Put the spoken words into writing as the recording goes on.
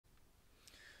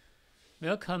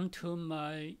Welcome to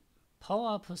my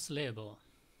PowerApps label.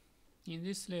 In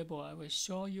this label, I will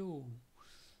show you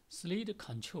slide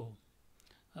control.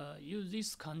 Use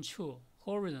this control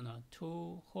horizontal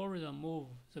to horizontal move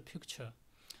the picture.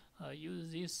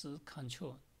 Use this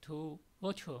control to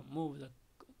vertical move the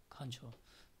control.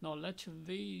 Now let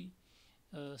we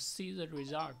see the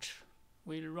result.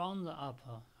 We run the app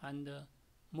and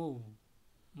move.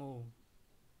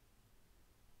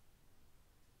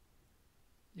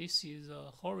 This is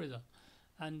horizontal,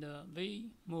 and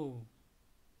we move.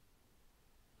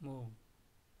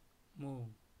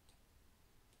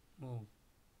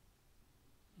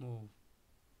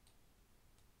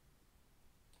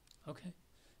 Okay,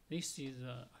 this is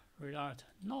the result.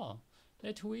 Now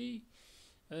let we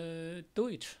do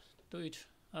it.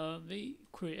 We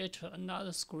create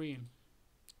another screen.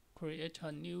 Create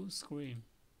a new screen.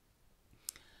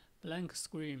 Blank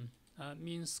screen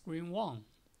means screen 1.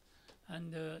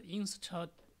 And insert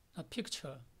a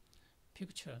picture.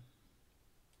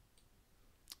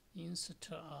 Insert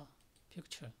a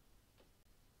picture.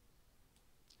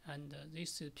 And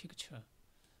this is picture.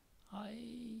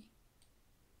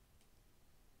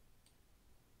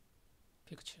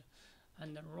 Picture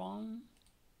and run.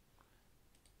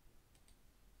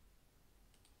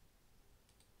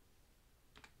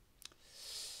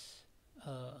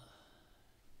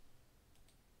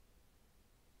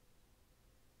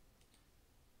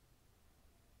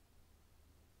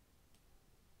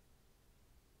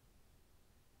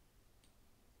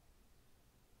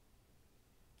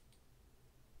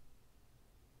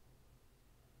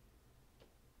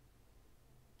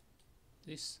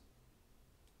 This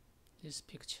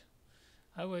picture.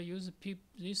 I will use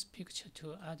this picture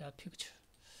to add a picture,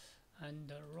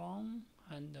 and run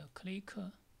and click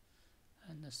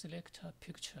and select a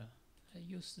picture. I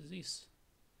use this.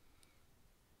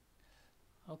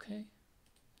 Okay,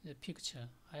 the picture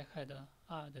I had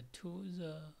add to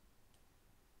the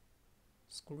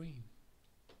screen.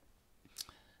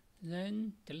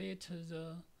 Then delete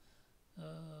the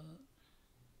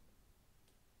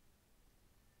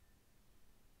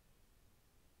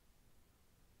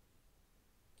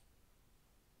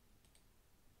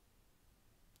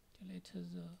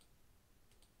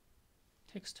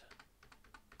text.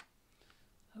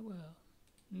 I will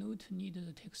not need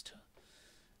the text,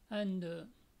 and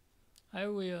I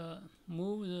will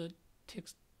move the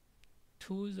text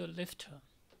to the left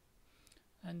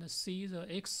and see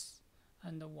the X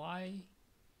and Y.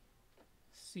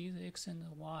 See the X and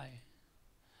Y,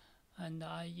 and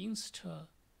I insert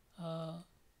a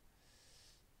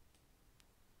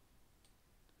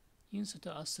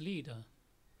slide.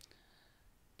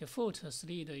 Default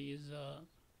slide is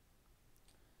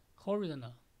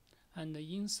horizontal, and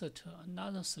insert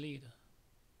another slide.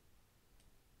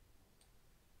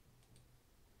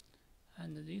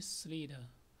 And this slide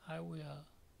I will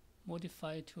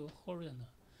modify to horizontal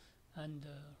and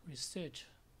reset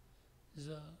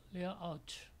the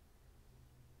layout.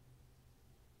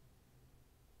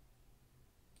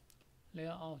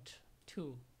 Layout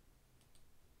to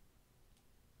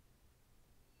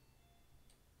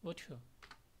vertical.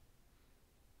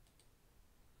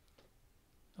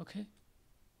 Okay,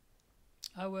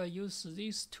 I will use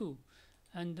these two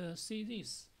and see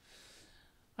this.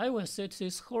 I will set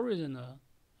this horizontal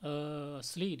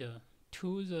slide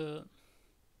to the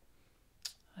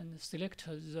and select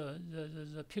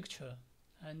the picture,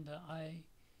 and I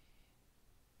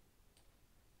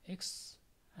X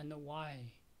and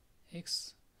Y,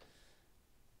 X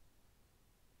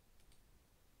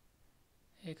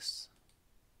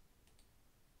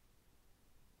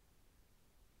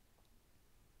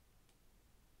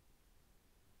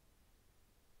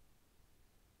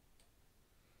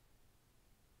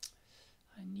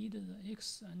I need the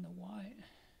X and the Y.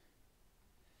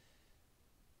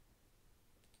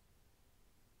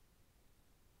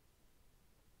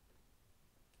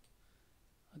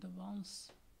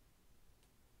 Advance.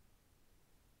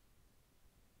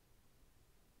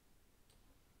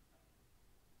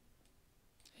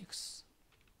 X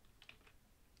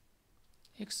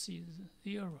is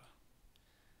 0,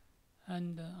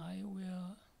 and I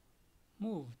will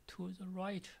move to the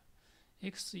right.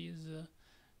 X is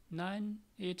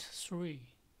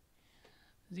 983,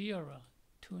 0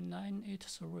 to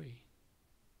 983.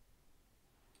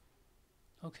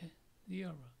 Okay,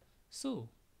 0. So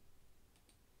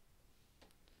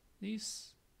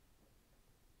this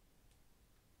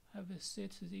I will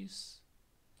set this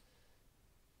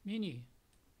mini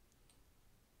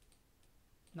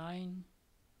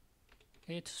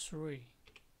 983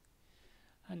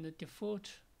 and the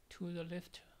default to the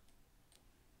left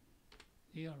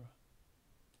 0.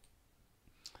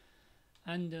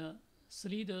 And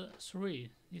slide 3,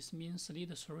 this means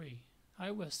slide 3.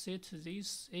 I will set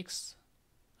this X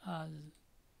as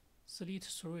slide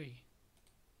 3.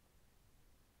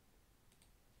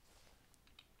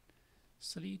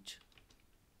 Slide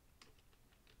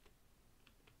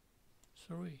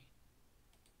 3.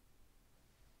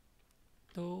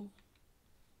 Do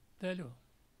value.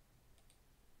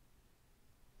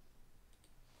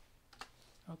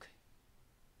 Okay.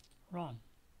 Run.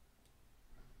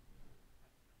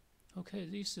 Okay,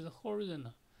 this is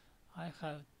horizontal. I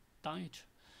have done it.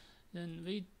 Then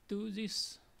we do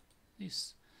this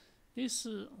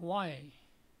Y.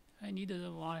 I need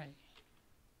the Y.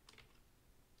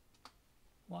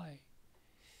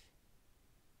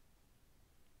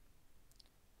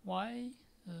 Y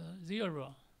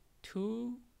 0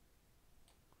 2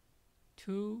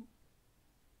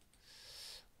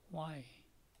 Y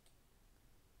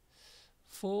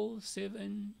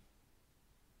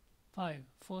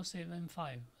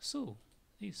 475. So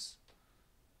this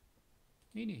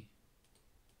mini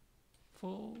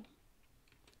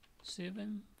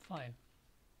 475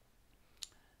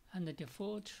 and the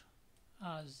default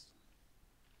as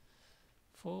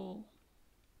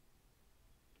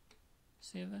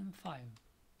 475,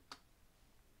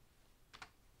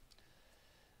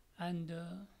 and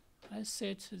I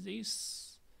set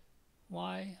this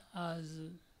Y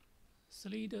as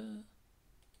slide.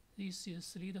 This is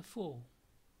slide 4.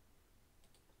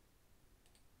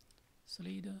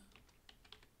 Slide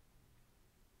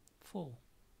 4.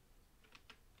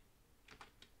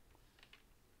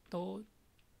 Dot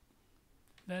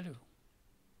value.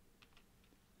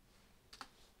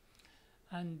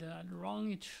 And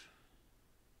run it.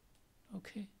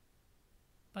 Okay.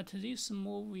 But this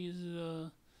move is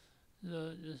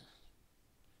the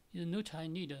note I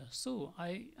need. So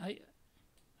I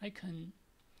can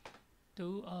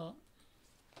do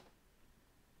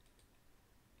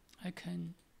I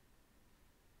can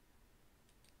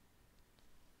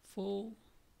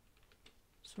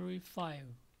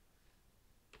 435.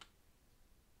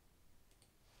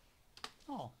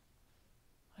 Oh,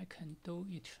 I can do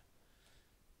it.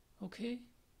 Okay.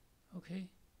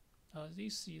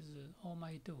 This is all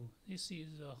my do. This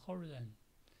is horizontal.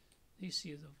 This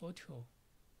is vertical.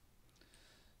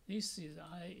 This is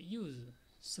I use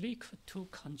Slick to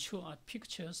control a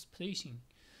picture's placing.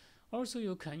 Also,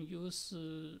 you can use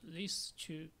this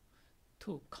to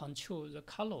control the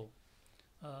color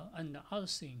and other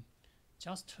thing,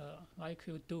 just like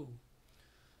you do.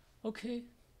 Okay,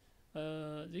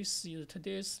 this is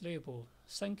today's label.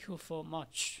 Thank you for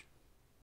much.